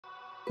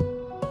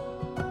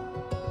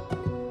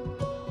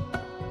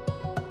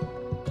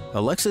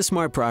Alexa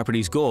Smart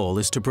Properties' goal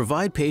is to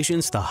provide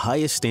patients the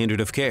highest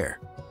standard of care.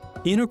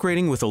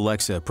 Integrating with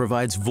Alexa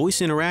provides voice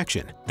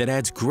interaction that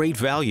adds great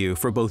value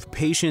for both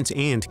patients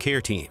and care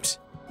teams.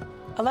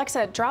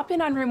 Alexa, drop in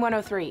on room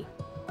 103.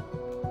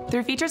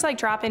 Through features like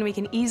drop-in, we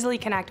can easily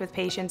connect with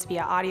patients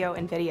via audio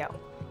and video.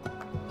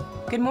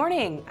 Good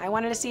morning. I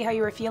wanted to see how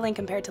you were feeling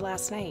compared to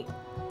last night.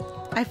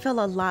 I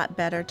feel a lot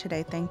better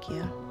today, thank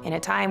you. In a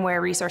time where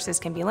resources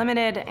can be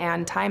limited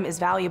and time is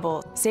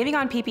valuable, saving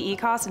on PPE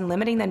costs and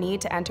limiting the need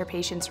to enter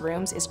patients'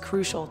 rooms is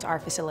crucial to our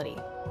facility.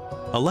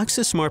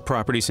 Alexa Smart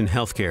Properties in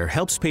Healthcare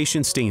helps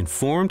patients stay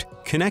informed,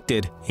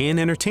 connected, and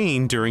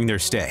entertained during their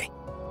stay.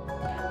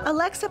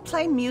 Alexa,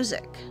 play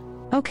music.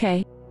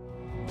 Okay.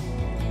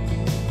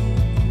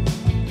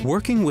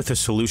 Working with a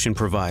solution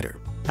provider,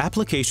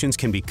 applications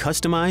can be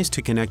customized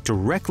to connect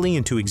directly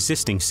into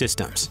existing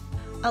systems.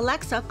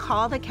 Alexa,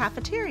 call the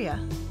cafeteria.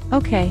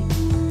 Okay.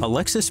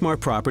 Alexa Smart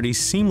Properties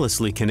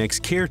seamlessly connects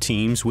care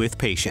teams with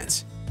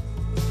patients.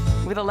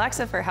 With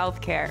Alexa for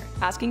Healthcare,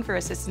 asking for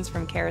assistance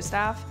from care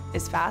staff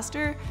is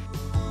faster.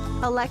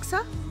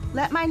 Alexa,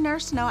 let my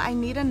nurse know I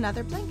need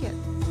another blanket.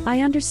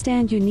 I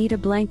understand you need a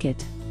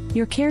blanket.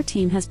 Your care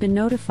team has been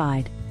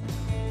notified.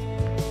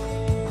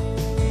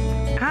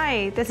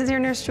 Hi, this is your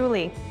nurse,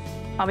 Julie.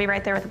 I'll be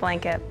right there with a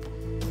blanket.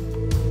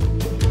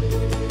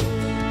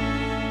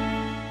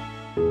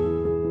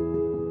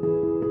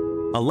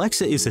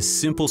 Alexa is a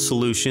simple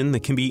solution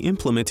that can be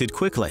implemented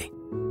quickly.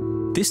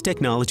 This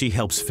technology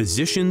helps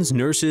physicians,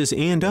 nurses,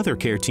 and other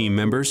care team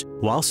members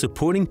while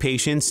supporting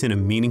patients in a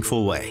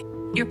meaningful way.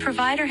 Your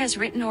provider has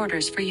written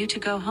orders for you to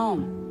go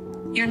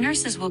home. Your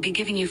nurses will be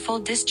giving you full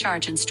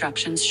discharge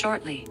instructions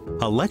shortly.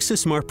 Alexa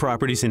Smart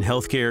Properties in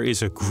Healthcare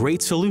is a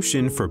great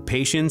solution for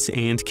patients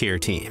and care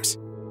teams.